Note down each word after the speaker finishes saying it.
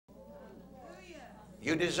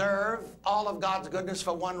You deserve all of God's goodness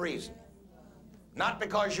for one reason. Not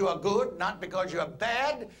because you are good, not because you are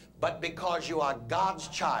bad, but because you are God's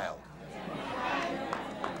child.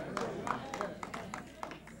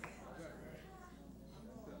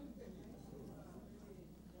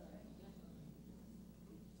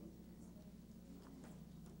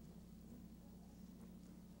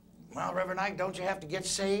 Well, Reverend Ike, don't you have to get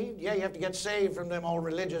saved? Yeah, you have to get saved from them old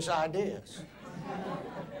religious ideas.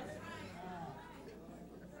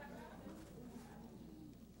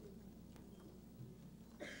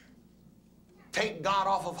 Take God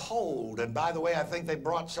off of hold. And by the way, I think they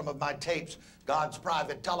brought some of my tapes, God's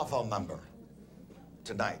private telephone number,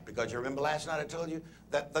 tonight. Because you remember last night I told you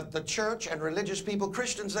that the church and religious people,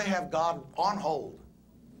 Christians, they have God on hold.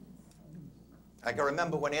 I can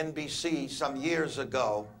remember when NBC some years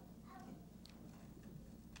ago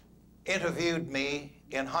interviewed me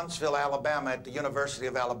in Huntsville, Alabama at the University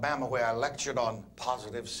of Alabama, where I lectured on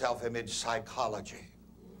positive self-image psychology.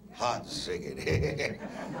 Hot singing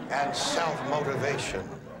and self-motivation.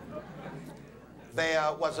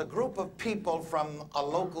 There was a group of people from a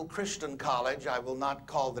local Christian college, I will not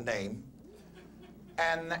call the name,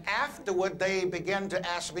 and afterward they began to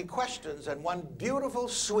ask me questions, and one beautiful,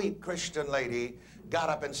 sweet Christian lady got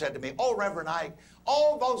up and said to me, "Oh, Reverend Ike,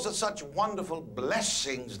 all those are such wonderful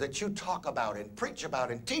blessings that you talk about and preach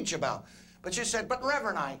about and teach about." But she said, "But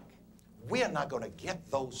Reverend Ike, we are not going to get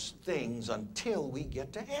those things until we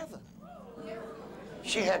get to heaven."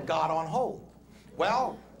 She had God on hold.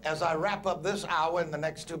 Well, as I wrap up this hour in the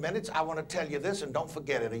next 2 minutes, I want to tell you this, and don't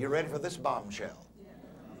forget it. Are you ready for this bombshell?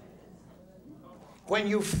 When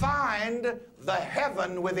you find the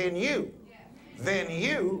heaven within you, then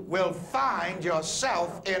you will find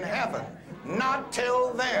yourself in heaven. Not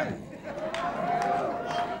till then.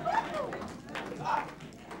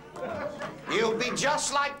 You'll be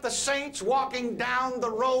just like the saints walking down the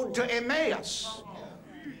road to Emmaus,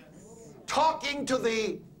 talking to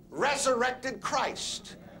the resurrected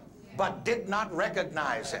Christ, but did not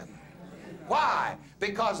recognize him. Why?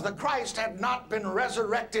 Because the Christ had not been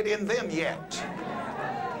resurrected in them yet.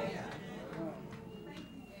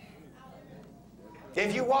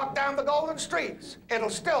 If you walk down the golden streets, it'll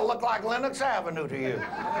still look like Lenox Avenue to you.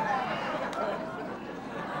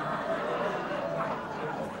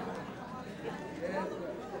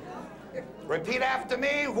 Repeat after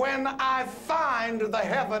me. When I find the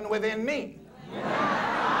heaven within me,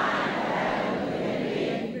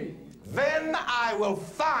 then I will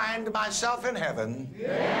find myself in heaven.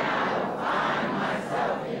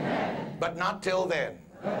 But not till then.